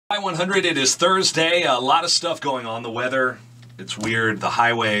Y100, it is Thursday. A lot of stuff going on. The weather, it's weird. The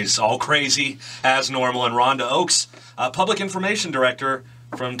highways, all crazy as normal. And Rhonda Oaks, Public Information Director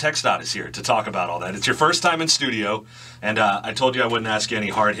from TXDOT, is here to talk about all that. It's your first time in studio, and I told you I wouldn't ask you any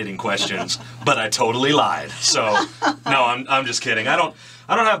hard-hitting questions, but I totally lied. So, no, I'm just kidding. I don't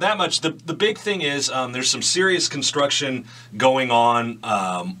have that much. The big thing is there's some serious construction going on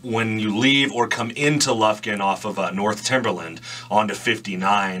when you leave or come into Lufkin off of North Timberland onto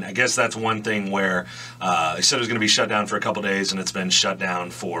 59. I guess that's one thing where they said it was going to be shut down for a couple days, and it's been shut down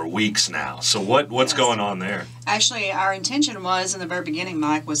for weeks now. So what's going on there? Actually, our intention was in the very beginning,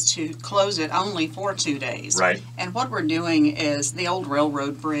 Mike, was to close it only for 2 days. Right. And what we're doing is the old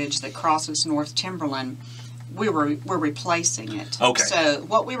railroad bridge that crosses North Timberland, we're replacing it. Okay. So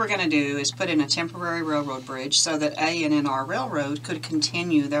what we were going to do is put in a temporary railroad bridge so that A&NR Railroad could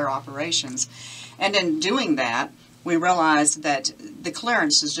continue their operations. And in doing that, we realized that the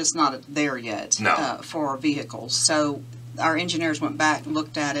clearance is just not there yet for vehicles. So our engineers went back,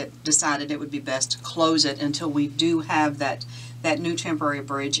 looked at it, decided it would be best to close it until we do have that new temporary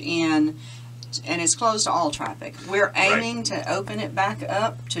bridge in. And it's closed to all traffic. We're aiming to open it back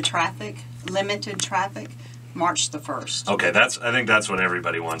up to traffic, limited traffic, March the 1st. Okay, I think that's what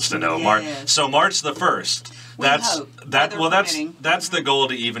everybody wants to know. Yes. So March the 1st. That's the goal,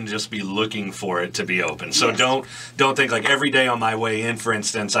 to even just be looking for it to be open. So yes. don't think like every day on my way in, for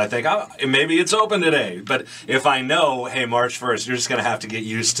instance, I think, oh, maybe it's open today. But if I know, hey, March 1st, you're just going to have to get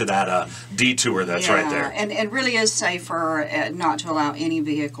used to that detour that's right there. And it really is safer not to allow any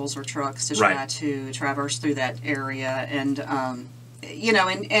vehicles or trucks to try to traverse through that area. And you know,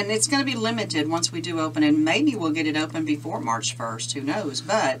 and it's going to be limited once we do open, and maybe we'll get it open before March 1st, who knows.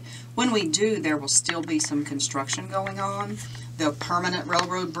 But when we do, there will still be some construction going on. The permanent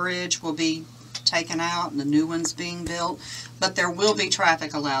railroad bridge will be taken out and the new one's being built, but there will be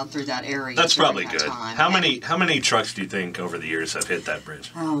traffic allowed through that area. That's probably good. Time. How many trucks do you think over the years have hit that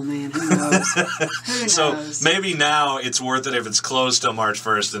bridge? Oh man, who knows? Who knows? So maybe now it's worth it if it's closed till March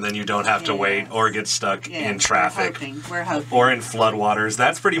 1st, and then you don't have to wait or get stuck in traffic. We're hoping. Or in floodwaters.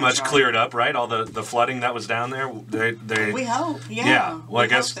 That's pretty much cleared up, right? All the flooding that was down there. We hope. Yeah. Yeah. Well, I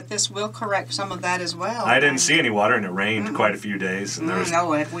guess hope that this will correct some of that as well. I didn't see any water, and it rained quite a few days. And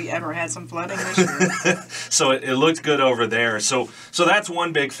no, have we ever had some flooding this year? So it looked good over there. So that's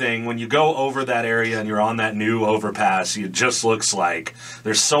one big thing. When you go over that area and you're on that new overpass, it just looks like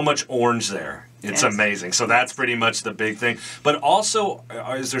there's so much orange there. It's amazing. So that's pretty much the big thing. But also,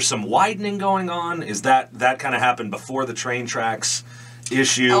 is there some widening going on? Is that kind of happened before the train tracks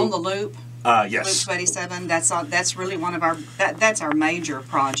issue? On the loop? Yes. Loop 27, that's really one of our, that's our major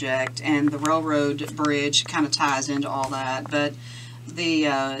project, and the railroad bridge kind of ties into all that. But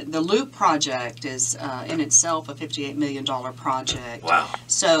the loop project is in itself a $58 million project. Wow.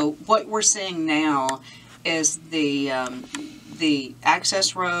 So what we're seeing now is the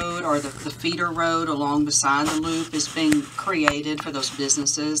access road, or the feeder road along beside the loop, is being created for those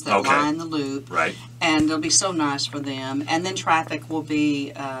businesses that line the loop. Right. And it'll be so nice for them. And then traffic will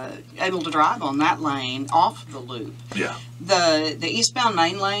be able to drive on that lane off the loop. Yeah. The eastbound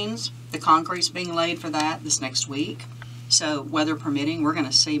main lanes, the concrete's being laid for that this next week. So weather permitting, we're going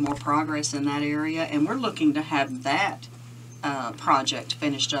to see more progress in that area, and we're looking to have that project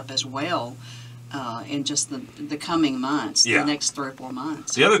finished up as well in just the coming months, the next 3 or 4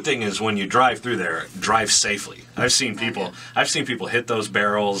 months. The other thing is, when you drive through there, drive safely. I've seen people hit those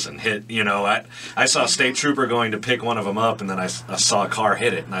barrels and hit, you know, I saw a state trooper going to pick one of them up, and then I saw a car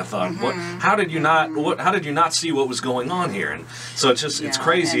hit it, and I thought, how did you not see what was going on here? And so it's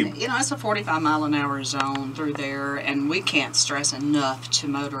crazy. And, you know, it's a 45-mile-an-hour zone through there, and we can't stress enough to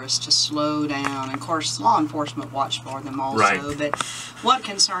motorists to slow down. And of course, law enforcement watch for them also. Right. But what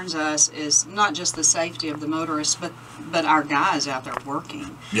concerns us is not just the safety of the motorists, but our guys out there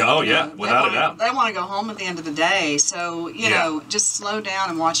working. Yeah, without a doubt. They want to go home at the end of the day, so you know, just slow down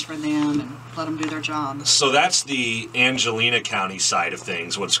and watch for them and let them do their job. So that's the Angelina County side of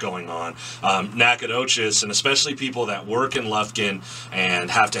things, what's going on. Naogdoches, and especially people that work in Lufkin and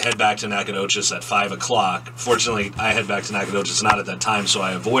have to head back to Naogdoches at 5 o'clock. Fortunately, I head back to Naogdoches not at that time, so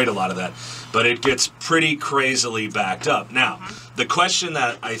I avoid a lot of that. But it gets pretty crazily backed up. Now, the question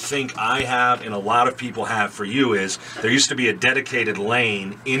that I think I have and a lot of people have for you is, there used to be a dedicated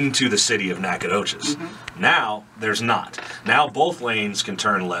lane into the city of Naogdoches. Now, there's not. Now both lanes can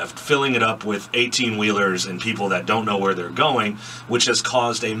turn left, filling it up with 18-wheelers and people that don't know where they're going, which has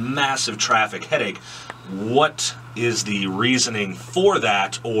caused a massive traffic headache. What is the reasoning for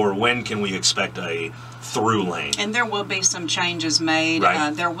that, or when can we expect a through lane? And there will be some changes made.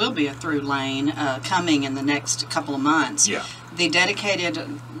 Right. There will be a through lane coming in the next couple of months. Yeah. The dedicated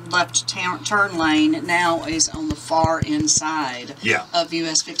left turn lane now is on the far inside of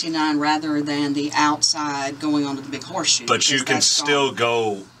US 59 rather than the outside going onto the big horseshoe. But you can still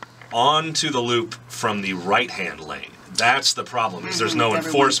go onto the loop from the right-hand lane. That's the problem, is there's no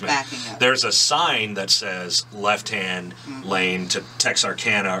enforcement. There's a sign that says left-hand lane to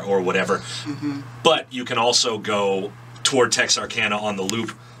Texarkana or whatever, but you can also go toward Texarkana on the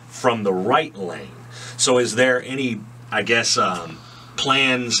loop from the right lane. So is there any, I guess,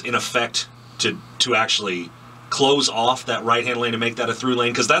 plans in effect to actually close off that right-hand lane and make that a through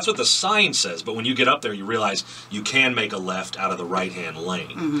lane? Because that's what the sign says, but when you get up there you realize you can make a left out of the right-hand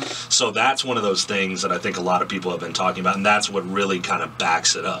lane. So that's one of those things that I think a lot of people have been talking about, and that's what really kind of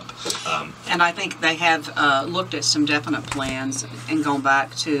backs it up. And I think they have looked at some definite plans and gone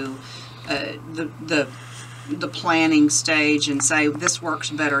back to the planning stage and say this works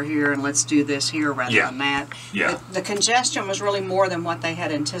better here and let's do this here rather than that. The congestion was really more than what they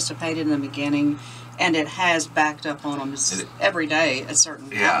had anticipated in the beginning, and it has backed up on them every day at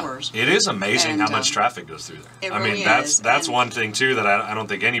certain hours. It is amazing how much traffic goes through there. I mean, that's one thing too that I don't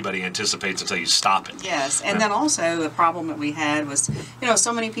think anybody anticipates until you stop it. Yes, and then also the problem that we had was, you know,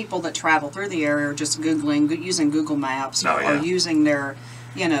 so many people that travel through the area are just using Google Maps or using their,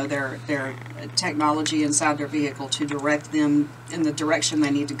 you know, their technology inside their vehicle to direct them in the direction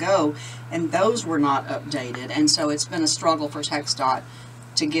they need to go, and those were not updated, and so it's been a struggle for TXDOT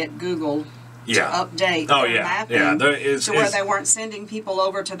to get Google to update their mapping to where they weren't sending people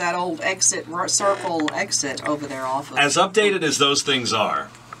over to that old circle exit over there off of. As updated as those things are,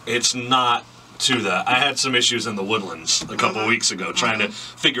 it's not to the... I had some issues in the Woodlands a couple weeks ago trying to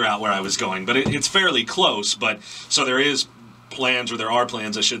figure out where I was going, but it's fairly close. But so there is plans, or there are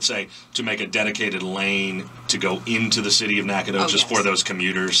plans, I should say, to make a dedicated lane to go into the city of Naogdoches for those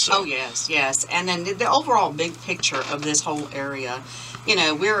commuters. So. Oh yes, yes, and then the overall big picture of this whole area, you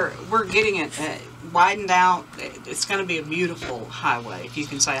know, we're getting it widened out. It's going to be a beautiful highway, if you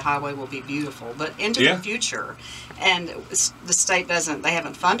can say a highway will be beautiful, but into the future. And the state they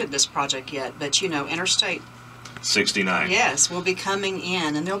haven't funded this project yet, but you know, Interstate 69. Yes, will be coming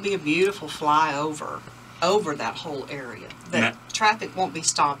in, and there'll be a beautiful flyover over that whole area. That traffic won't be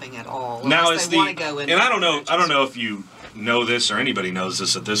stopping at all. Now is they want to go in. And I don't know if you know this or anybody knows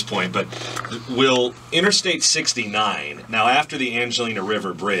this at this point, but will Interstate 69 now after the Angelina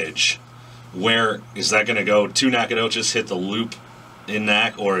River Bridge, where is that going to go to Naogdoches, hit the loop in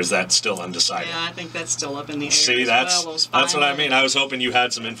Nac, or is that still undecided? Yeah, I think that's still up in the air. See, that's what I mean. I was hoping you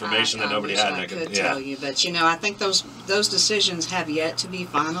had some information that nobody had. I could tell you, but you know, I think those decisions have yet to be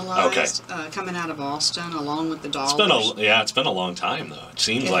finalized. Coming out of Austin, along with the dollars. It's been a long time though. It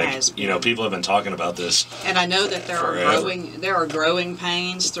seems like you know people have been talking about this. And I know that there are growing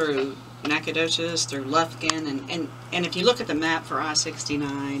pains through Naogdoches, through Lufkin, and if you look at the map for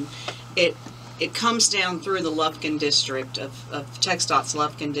I-69, it comes down through the Lufkin district of TXDOT's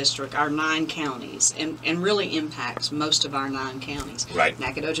Lufkin district, our 9 counties, and really impacts most of our 9 counties. Right.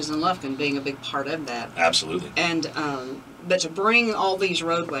 Naogdoches and Lufkin being a big part of that. Absolutely. And but to bring all these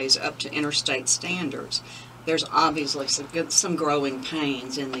roadways up to interstate standards, there's obviously some growing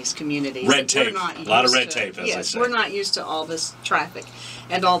pains in these communities. Red tape. A lot of red tape, as I say. We're not used to all this traffic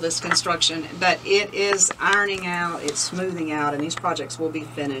and all this construction, but it is ironing out, it's smoothing out, and these projects will be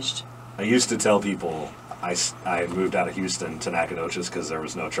finished. I used to tell people I moved out of Houston to Naogdoches because there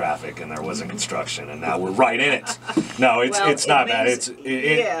was no traffic and there wasn't construction, and now we're right in it. No, it's not bad.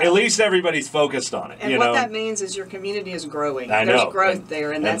 At least everybody's focused on it. And what that means is your community is growing. I know. There's growth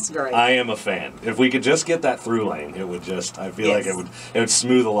there, and that's great. I am a fan. If we could just get that through lane, it would just, I feel like it would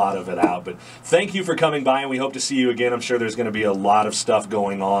smooth a lot of it out. But thank you for coming by, and we hope to see you again. I'm sure there's going to be a lot of stuff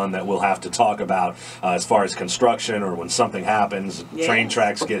going on that we'll have to talk about as far as construction, or when something happens, train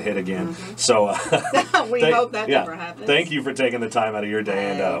tracks get hit again. So we hope that never happens. Thank you for taking the time out of your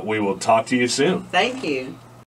day, and we will talk to you soon. Thank you.